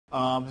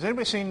Has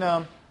anybody seen?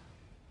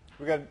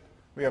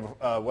 We have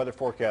a weather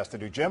forecast to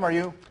do. Jim, are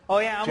you? Oh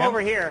yeah, I'm Jim?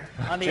 over here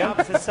on the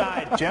opposite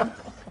side. Jim?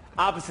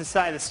 Opposite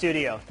side of the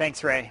studio.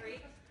 Thanks, Ray.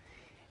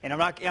 And I'm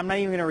not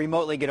even going to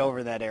remotely get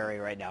over that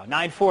area right now.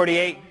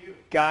 9:48,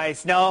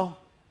 guys. No.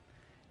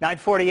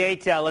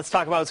 9:48. Let's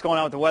talk about what's going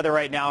on with the weather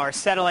right now. Our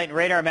satellite and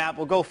radar map.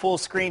 We'll go full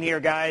screen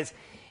here, guys,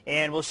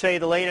 and we'll show you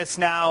the latest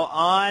now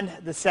on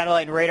the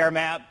satellite and radar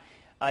map.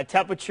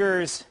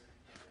 Temperatures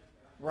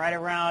right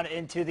around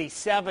into the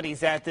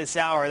 70s at this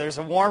hour. There's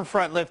a warm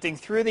front lifting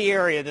through the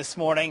area this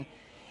morning,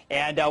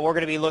 and we're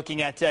going to be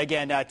looking at,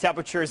 again,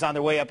 temperatures on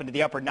their way up into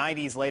the upper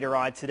 90s later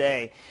on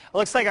today. It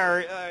looks like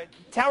our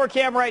tower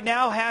cam right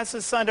now has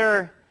us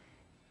under,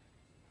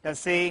 let's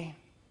see,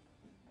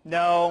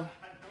 no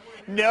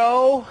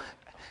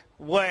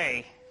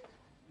way.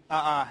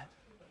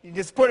 You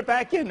just put it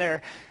back in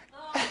there.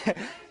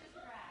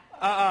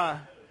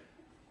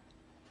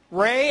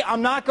 Ray,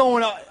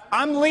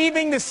 I'm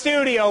leaving the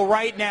studio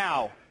right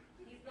now.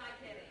 He's not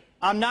kidding.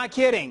 I'm not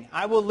kidding.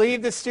 I will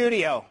leave the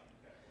studio.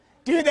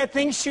 Dude, that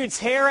thing shoots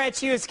hair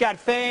at you. It's got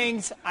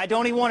fangs. I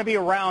don't even want to be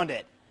around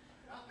it.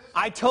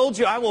 I told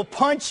you I will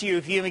punch you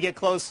if you even get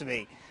close to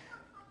me.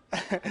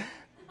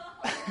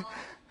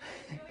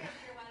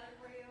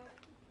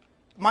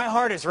 My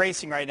heart is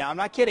racing right now. I'm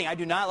not kidding. I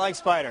do not like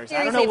spiders.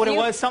 I don't know what it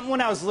was. Something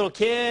when I was a little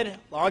kid, a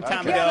long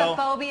time ago. Do you have a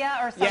phobia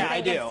or something? Yeah,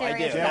 I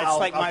do. That's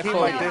like my keep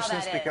phobia. my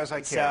distance because I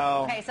care.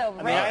 So, okay, so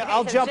I mean,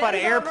 I'll jump out of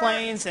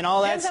airplanes and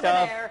all that Jim's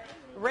stuff. Over there.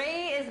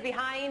 Ray is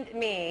behind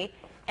me,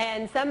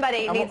 and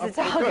somebody needs to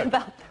talk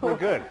about the We're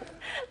good.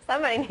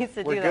 Somebody needs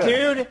to do Good. that.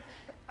 Dude,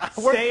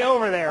 stay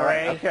over there,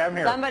 Ray. Okay, I'm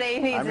here. Somebody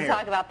needs to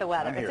talk about the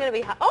weather. I'm it's here. going to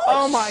be hot.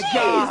 Oh my jeez.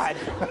 God.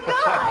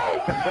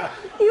 God.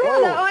 You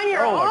have that on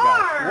your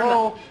arm.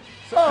 Whoa.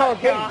 Oh,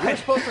 hey, God. you're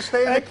supposed to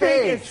stay in the That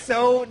thing cage. is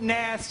so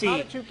nasty. How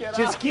did you get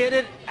Just out? get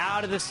it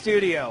out of the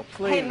studio,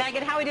 please. Hey,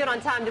 Megan, how are we doing on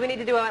time? Do we need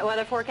to do a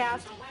weather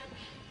forecast?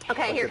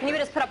 Okay, here, can you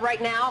just put up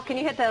right now? Can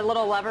you hit the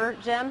little lever,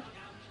 Jim?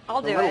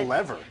 I'll do it. The little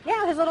lever?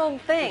 Yeah, his little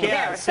thing.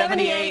 Yeah, there,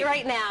 78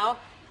 right now.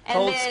 And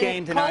Colts then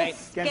game tonight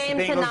Colts against game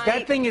the Bengals. tonight.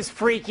 That thing is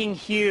freaking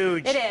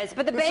huge. It is,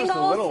 but the This is the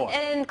little Bengals one.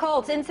 and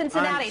Colts in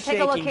Cincinnati. I'm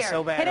Take a look shaking here.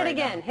 so bad Hit it right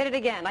again. now. Hit it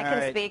again. I All can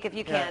right. speak if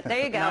you Yeah. can't. There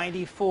you go.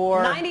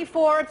 94.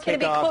 94. It's going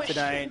to be Kickoff close.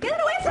 tonight. Get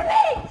it away from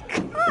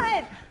me!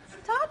 God,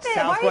 stop it!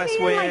 Southwest Why are you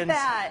being like winds.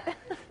 that?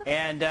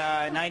 And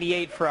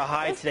 98 for a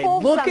high Let's today.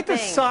 hold Look at the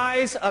something.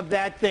 size of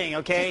that thing,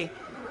 okay?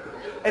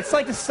 It's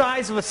like the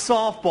size of a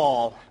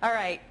softball. All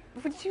right.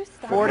 Would you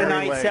stop? For Hairy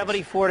tonight, legs.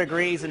 74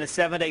 degrees in a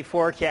 7-day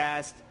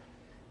forecast.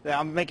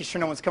 I'm making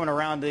sure no one's coming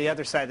around the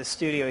other side of the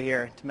studio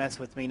here to mess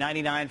with me.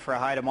 99 for a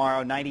high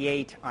tomorrow,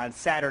 98 on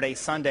Saturday,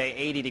 Sunday,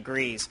 80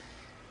 degrees.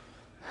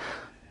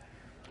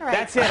 All right.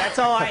 That's it. That's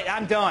all.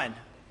 I'm done.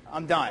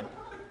 I'm done.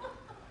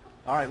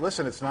 All right,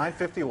 listen, it's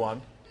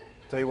 9:51.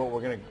 Tell you what,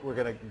 we're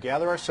gonna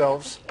gather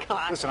ourselves.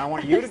 God. Listen, I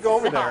want you to go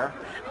over there.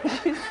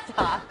 Would you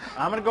stop?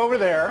 I'm gonna go over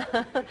there.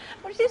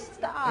 Would you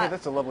stop? Hey,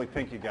 that's a lovely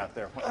pink you got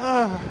there.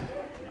 All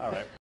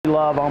right. We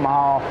love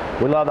Omaha.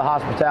 We love the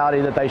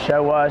hospitality that they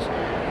show us.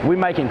 We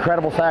make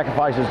incredible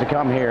sacrifices to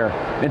come here.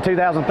 In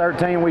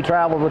 2013, we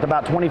traveled with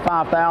about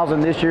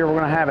 25,000. This year, we're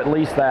going to have at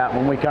least that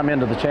when we come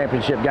into the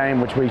championship game,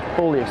 which we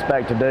fully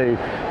expect to do.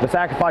 The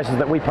sacrifices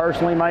that we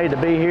personally made to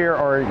be here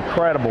are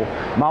incredible.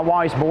 My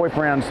wife's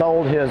boyfriend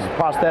sold his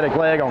prosthetic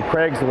leg on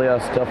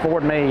Craigslist to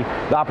afford me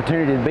the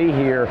opportunity to be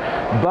here,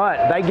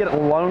 but they get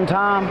alone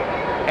time,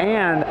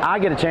 and I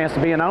get a chance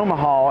to be in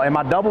Omaha, and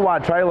my double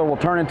wide trailer will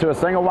turn into a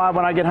single wide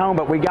when I get home,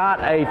 but we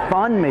got a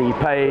Fund Me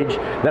page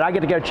that I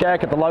get to go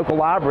check at the local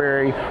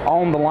library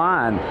on the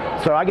line.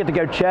 So I get to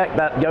go check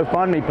that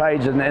GoFundMe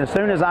page, and as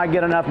soon as I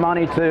get enough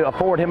money to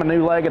afford him a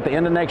new leg at the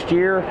end of next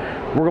year,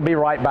 we're going to be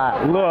right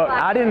back. Look,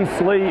 I didn't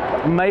sleep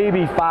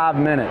maybe 5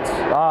 minutes.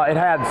 It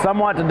had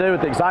somewhat to do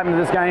with the excitement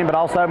of this game, but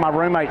also my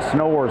roommate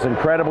snores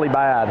incredibly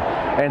bad.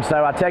 And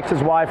so I texted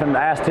his wife and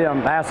asked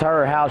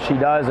her how she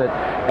does it,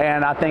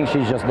 and I think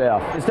she's just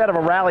deaf. Instead of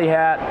a rally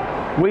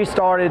hat, we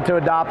started to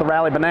adopt the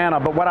rally banana,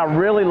 but what I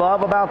really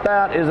love about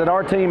that is that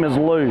our team is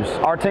loose.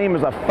 Our team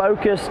is a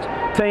focused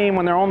team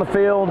when they're on the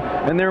field,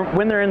 and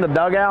when they're in the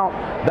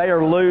dugout, they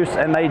are loose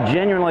and they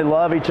genuinely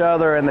love each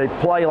other and they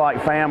play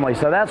like family.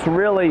 So that's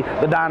really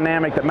the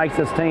dynamic that makes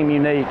this team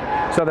unique.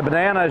 So the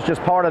banana is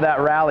just part of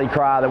that rally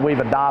cry that we've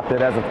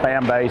adopted as a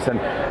fan base.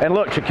 And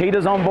look,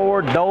 Chiquita's on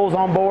board, Dole's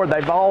on board.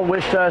 They've all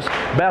wished us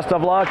best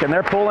of luck and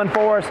they're pulling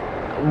for us.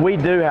 We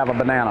do have a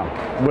banana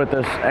with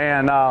us,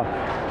 and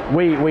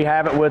we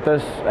have it with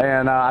us,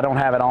 and I don't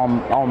have it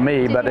on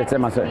me, but it's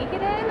in my set. Did you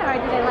sneak it in, or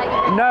did they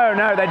let you?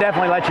 No, they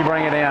definitely let you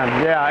bring it in.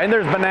 Yeah, and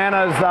there's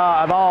bananas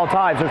of all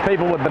types. There's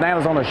people with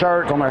bananas on their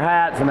shirts, on their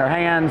hats, and their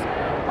hands.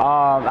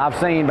 I've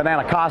seen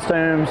banana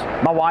costumes.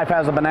 My wife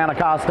has a banana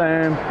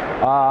costume.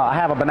 I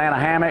have a banana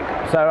hammock.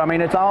 So, I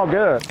mean, it's all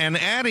good. And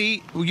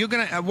Addie,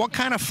 what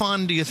kind of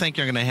fun do you think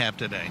you're gonna have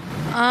today?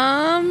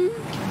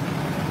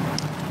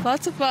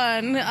 Lots of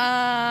fun.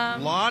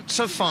 Lots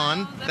of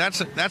fun.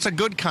 That's a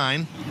good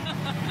kind.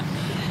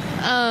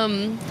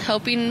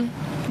 Helping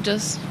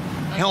just.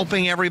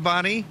 Helping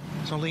everybody.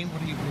 Solene,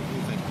 what do you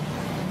think?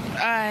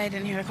 I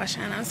didn't hear the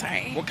question. I'm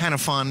sorry. What kind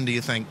of fun do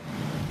you think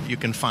you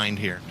can find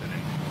here today?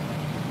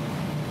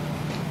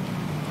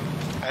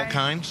 All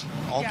kinds?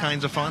 All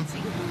kinds of fun?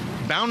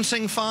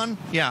 Bouncing fun?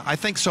 Yeah, I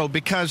think so,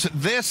 because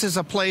this is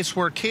a place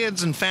where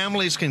kids and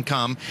families can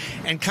come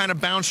and kind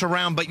of bounce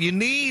around, but you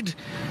need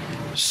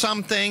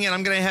something, and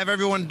I'm going to have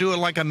everyone do it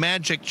like a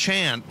magic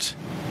chant.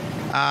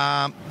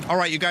 All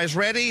right, you guys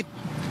ready?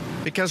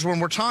 Because when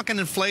we're talking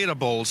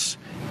inflatables,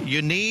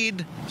 you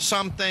need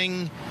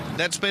something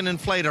that's been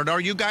inflated.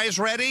 Are you guys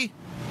ready?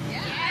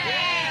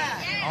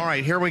 Yeah! All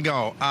right, here we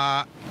go.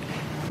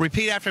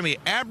 Repeat after me.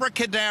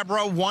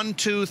 Abracadabra, 1,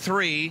 2,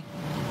 3.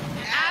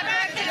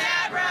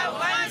 Abracadabra,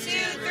 1, 2,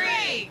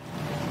 3.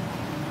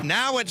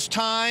 Now it's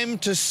time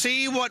to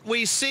see what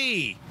we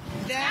see.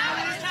 Now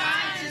it's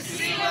time to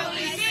see what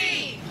we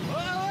see.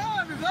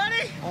 Hello,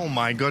 everybody. Oh,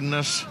 my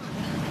goodness.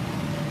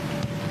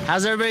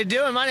 How's everybody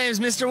doing? My name is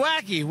Mr.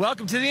 Wacky.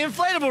 Welcome to the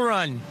Inflatable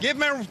Run. Give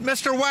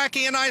Mr.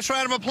 Wacky a nice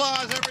round of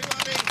applause,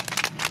 everybody.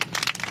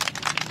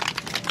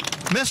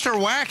 Mr.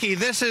 Wacky,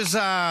 this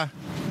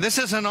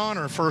is an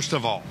honor, first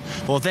of all.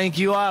 Well, thank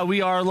you. We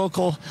are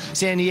local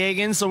San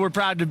Diegans, so we're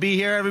proud to be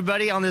here,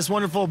 everybody, on this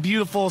wonderful,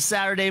 beautiful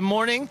Saturday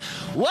morning.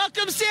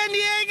 Welcome, San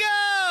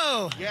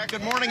Diego! Yeah,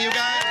 good morning, you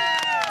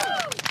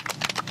guys.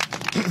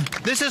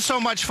 This is so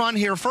much fun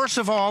here. First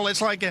of all,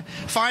 it's like a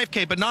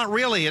 5K, but not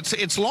really.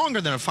 It's longer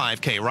than a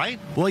 5K, right?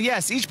 Well,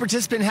 yes, each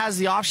participant has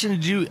the option to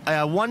do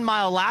a 1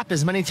 mile lap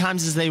as many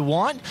times as they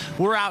want.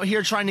 We're out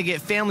here trying to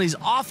get families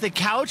off the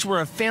couch.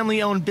 We're a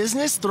family-owned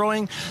business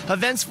throwing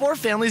events for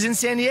families in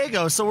San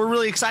Diego, so we're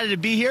really excited to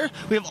be here.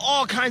 We have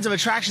all kinds of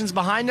attractions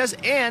behind us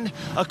and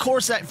a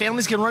course that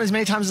families can run as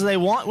many times as they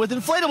want with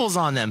inflatables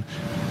on them.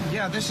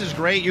 Yeah, this is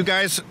great, you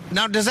guys.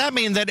 Now, does that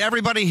mean that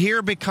everybody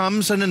here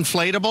becomes an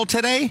inflatable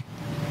today?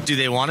 Do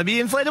they want to be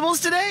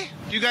inflatables today?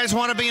 Do you guys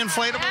want to be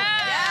inflatable?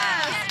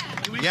 Yes!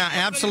 Yeah,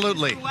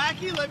 absolutely. Mr.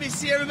 Wacky? Let me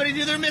see everybody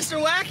do their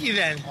Mr. Wacky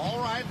then. All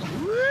right.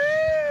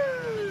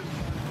 Woo!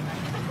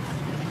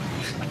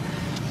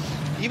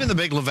 Even the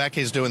big Levesque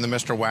is doing the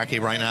Mr.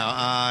 Wacky right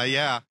now.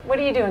 Yeah. What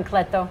are you doing,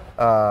 Cleto?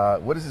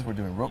 What is this? We're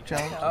doing rope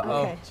challenge?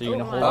 Okay. So you're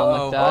going to hold on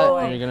like that,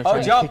 and you're going to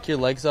try to kick your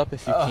legs up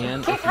if you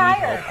can. Kick if you need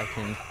higher. help, I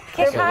can.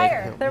 Kick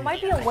higher. There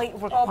might be a weight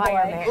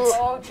requirement.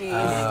 Oh, jeez.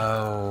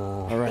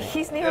 All right.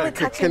 He's nearly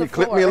touching Can the you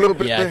clip floor. me a little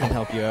bit Yeah, I there? can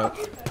help you out.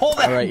 Pull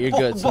that. All right, you're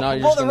good. So now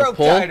you're pull just the going to rope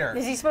pull. tighter.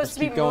 Is he supposed to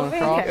be Keep going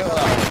moving?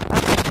 across.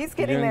 Okay. He's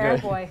getting You're doing there.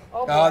 good. Boy.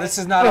 Oh, this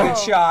is not a good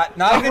shot.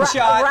 Not a good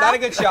shot. Not a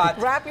good shot.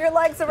 Wrap your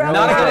legs around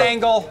Not a the good rope.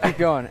 angle. Keep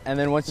going. And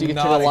then once you get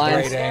to Not the a line,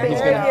 great angle. he's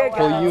going There to you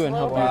pull go. you and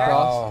help you Wow.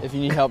 across. If you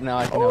need help now,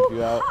 I can help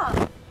you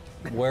out.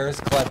 Where's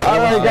Cleto? All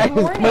right, guys.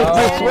 Good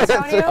morning,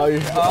 San Antonio. Oh,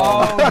 you're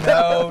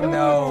Oh,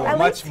 no. At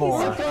Much least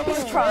more.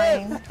 He's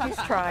trying. He's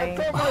trying.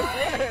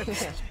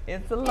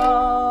 It's a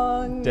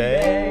long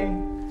day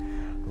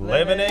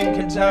living in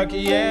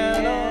Kentucky,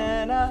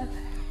 and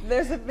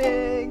there's a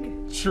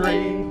big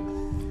tree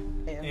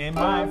in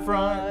my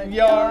front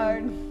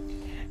yard,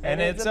 and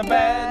it's a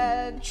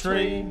bad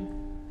tree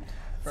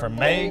for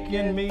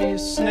making me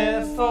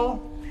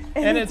sniffle,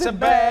 and it's a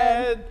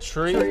bad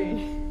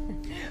tree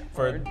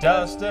for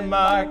dusting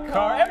my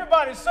car.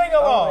 Everybody sing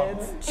along.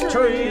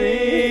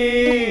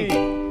 Tree.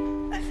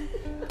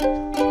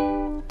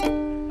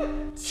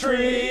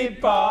 Tree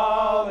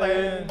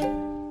pollen.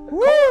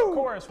 Woo!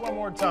 Chorus one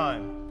more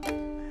time.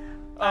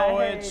 Oh,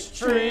 it's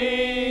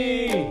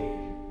tree.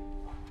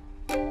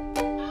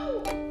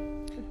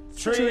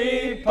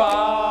 Tree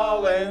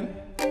pollen.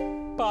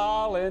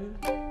 Pollen.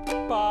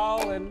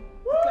 Pollen.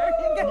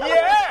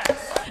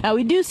 Yes! Now,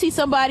 we do see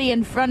somebody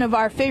in front of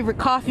our favorite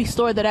coffee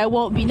store that I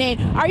won't be named.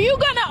 Are you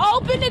going to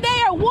open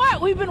today or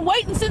what? We've been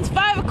waiting since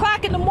 5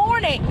 o'clock in the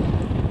morning.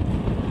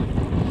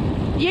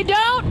 You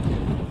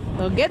don't?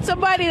 Well, get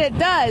somebody that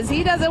does.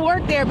 He doesn't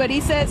work there, but he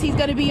says he's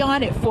going to be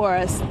on it for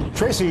us.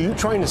 Tracy, are you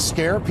trying to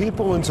scare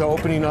people into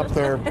opening up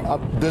their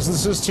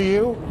businesses to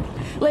you?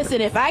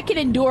 Listen, if I can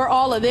endure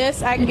all of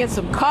this, I can get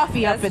some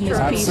coffee up in this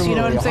piece. You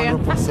know what I'm saying?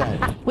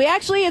 100%. We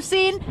actually have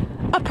seen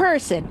a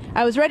person.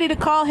 I was ready to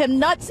call him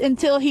nuts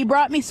until he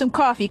brought me some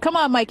coffee. Come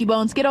on, Mikey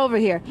Bones, get over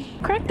here.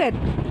 Crack that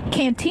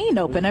canteen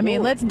open. I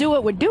mean, let's do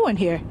what we're doing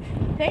here.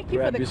 Thank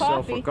you for the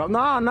coffee.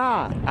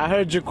 Nah. I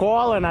heard your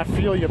call and I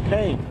feel your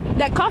pain.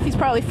 That coffee's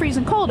probably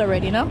freezing cold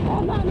already, no?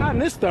 Oh, no, not in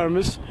this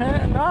thermos.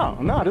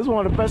 No, this is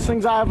one of the best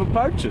things I ever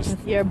purchased.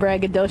 You're a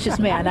braggadocious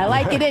man. I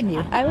like it in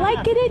you. I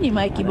like it in you,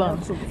 Mikey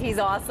Bones. He's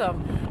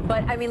awesome.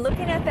 But, I mean,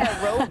 looking at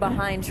that road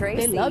behind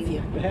Tracy. They love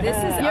you. This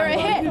is You're a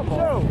hit.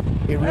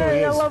 It really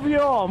Hey, I is. love you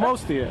all,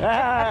 most of you.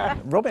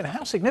 Robin,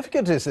 how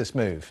significant is this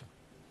move?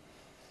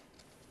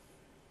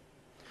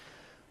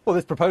 Well,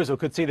 this proposal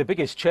could see the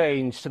biggest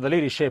change to the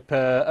leadership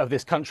of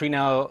this country,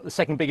 now the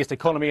second biggest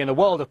economy in the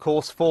world, of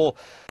course, for...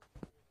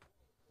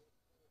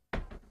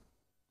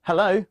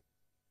 Hello?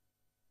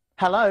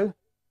 Hello?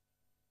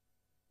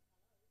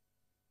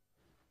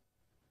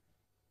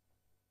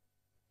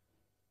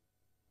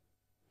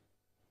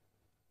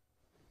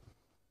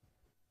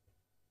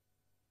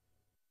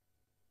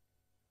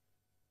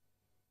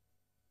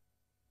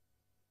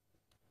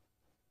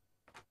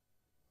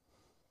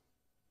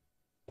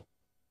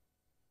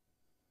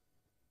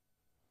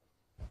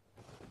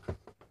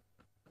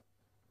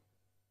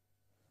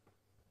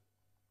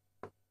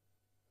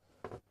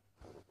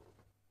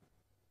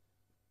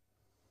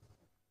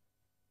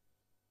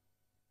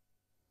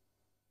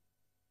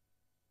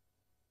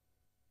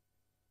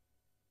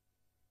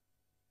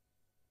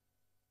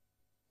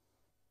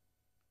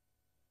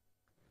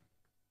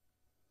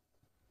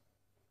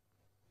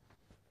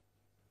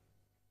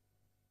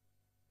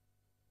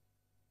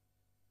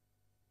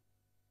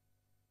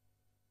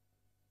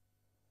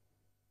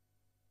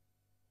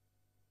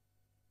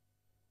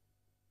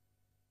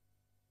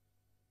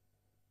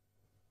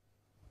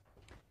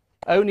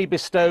 only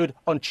bestowed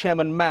on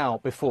Chairman Mao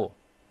before.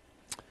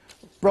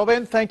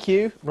 Robin, thank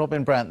you.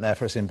 Robin Brandt there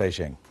for us in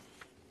Beijing.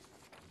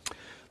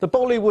 The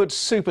Bollywood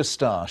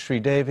superstar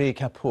Sridevi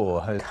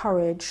Kapoor has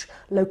encourage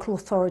local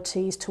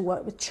authorities to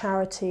work with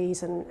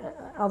charities and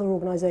other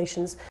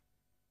organisations.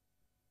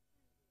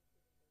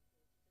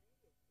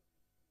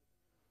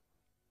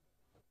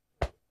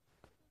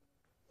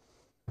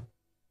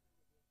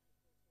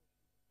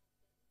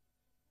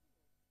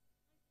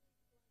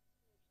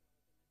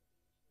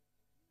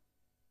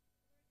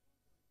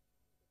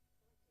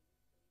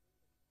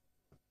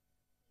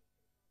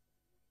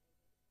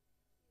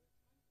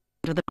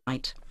 Of the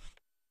night.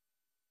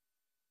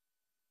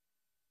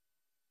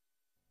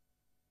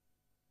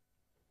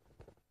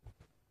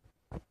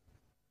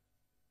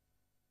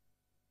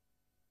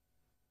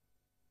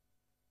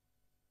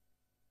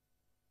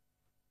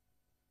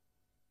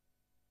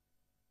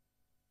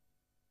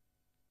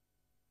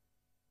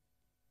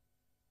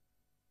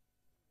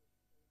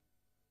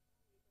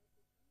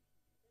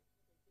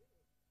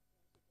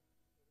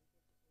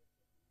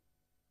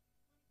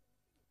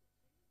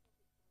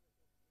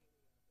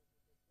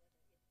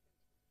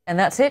 And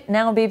that's it.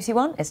 Now on BBC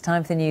One, it's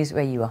time for the news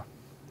where you are.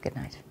 Good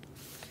night.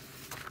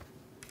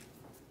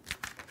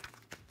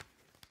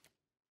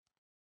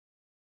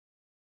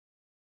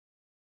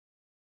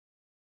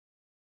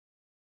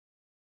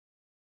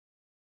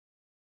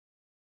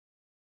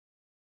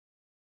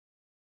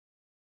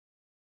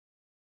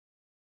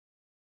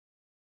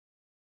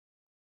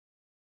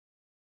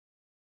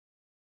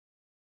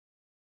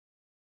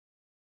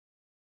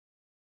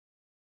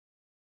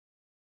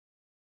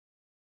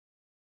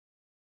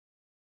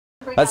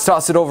 Let's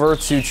toss it over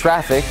to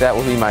traffic. That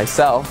will be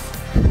myself.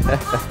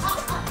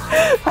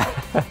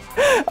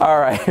 All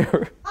right.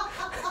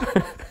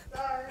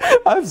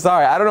 I'm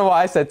sorry. I don't know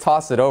why I said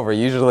toss it over.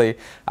 Usually,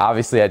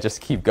 obviously, I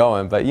just keep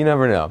going, but you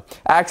never know.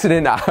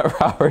 Accident at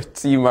Robert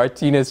T.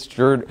 Martinez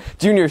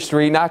Jr.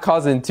 Street, not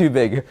causing too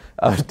big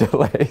of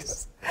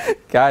delays.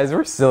 Guys,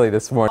 we're silly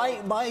this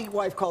morning. My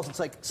wife calls. It's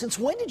like, since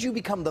when did you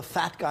become the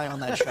fat guy on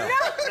that show?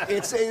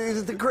 it's the same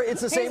He's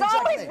exact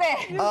always thing.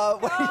 been. You've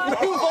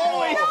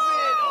always been.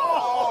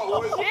 Oh,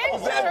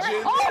 was that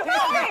Ginger? Oh,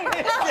 sorry.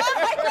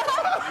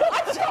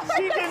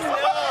 She didn't know.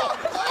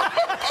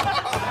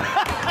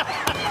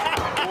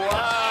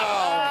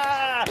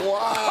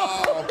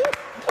 Wow.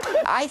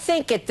 I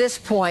think at this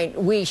point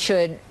we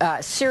should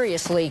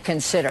seriously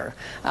consider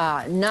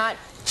not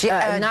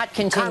continuing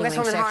Congresswoman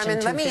Section Harman,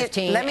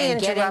 215 let me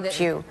and getting interrupt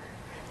you.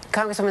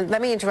 Congresswoman,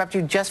 let me interrupt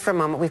you just for a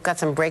moment. We've got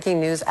some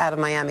breaking news out of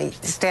Miami.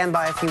 Stand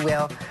by, if you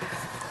will.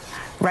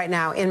 Right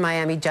now in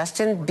Miami,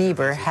 Justin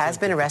Bieber has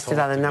been arrested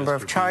on a number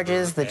of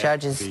charges. The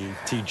judge is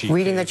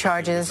reading the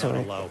charges,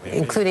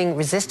 including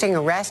resisting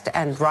arrest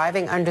and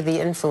driving under the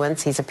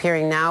influence. He's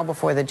appearing now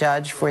before the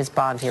judge for his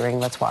bond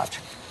hearing. Let's watch.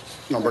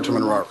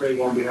 Ombudsman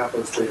Craig on behalf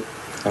of the state.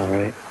 All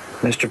right.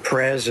 Mr.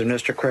 Perez and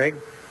Mr. Craig?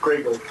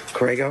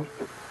 Craigo.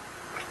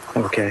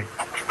 Okay.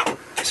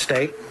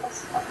 State?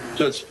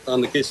 Judge, on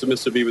the case of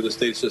Mr. Bieber, the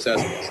state's just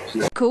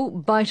asking.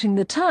 Biting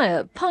the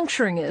tyre,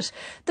 puncturing it.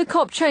 The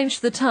cop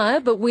changed the tyre,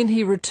 but when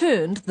he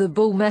returned, the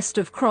bull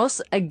mastiff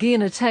cross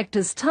again attacked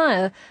his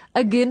tyre,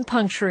 again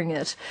puncturing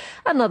it.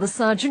 Another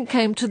sergeant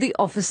came to the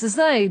officer's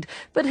aid,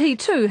 but he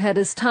too had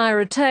his tyre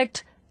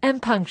attacked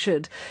and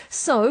punctured.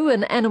 So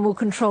an animal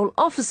control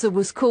officer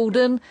was called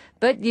in,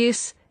 but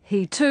yes,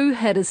 he too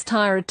had his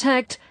tyre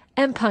attacked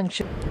and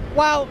punctured.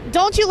 Wow,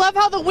 don't you love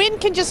how the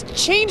wind can just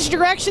change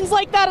directions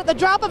like that at the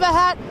drop of a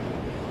hat?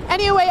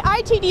 Anyway,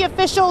 ITD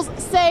officials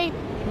say,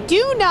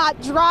 do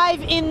not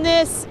drive in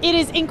this. It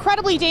is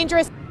incredibly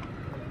dangerous.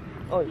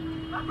 Oh.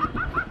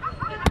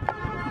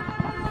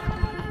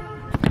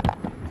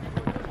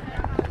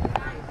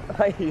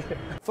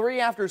 3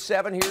 after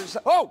 7, here's...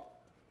 Oh!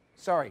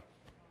 Sorry.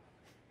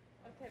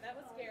 Okay, that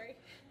was scary.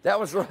 That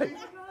was right.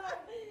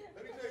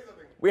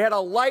 We had a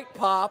light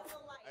pop,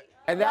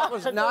 and that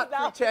was not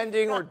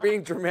pretending or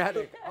being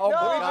dramatic. Oh,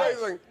 Let me my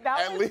tell you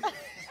God. something.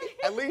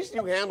 At least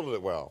you handled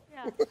it well.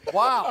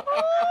 Wow.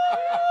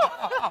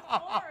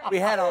 We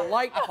had a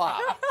light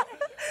pop.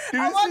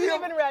 I wasn't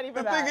even ready for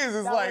the that. thing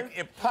is, That like, was-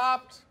 it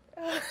popped,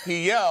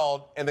 he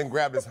yelled, and then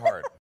grabbed his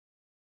heart.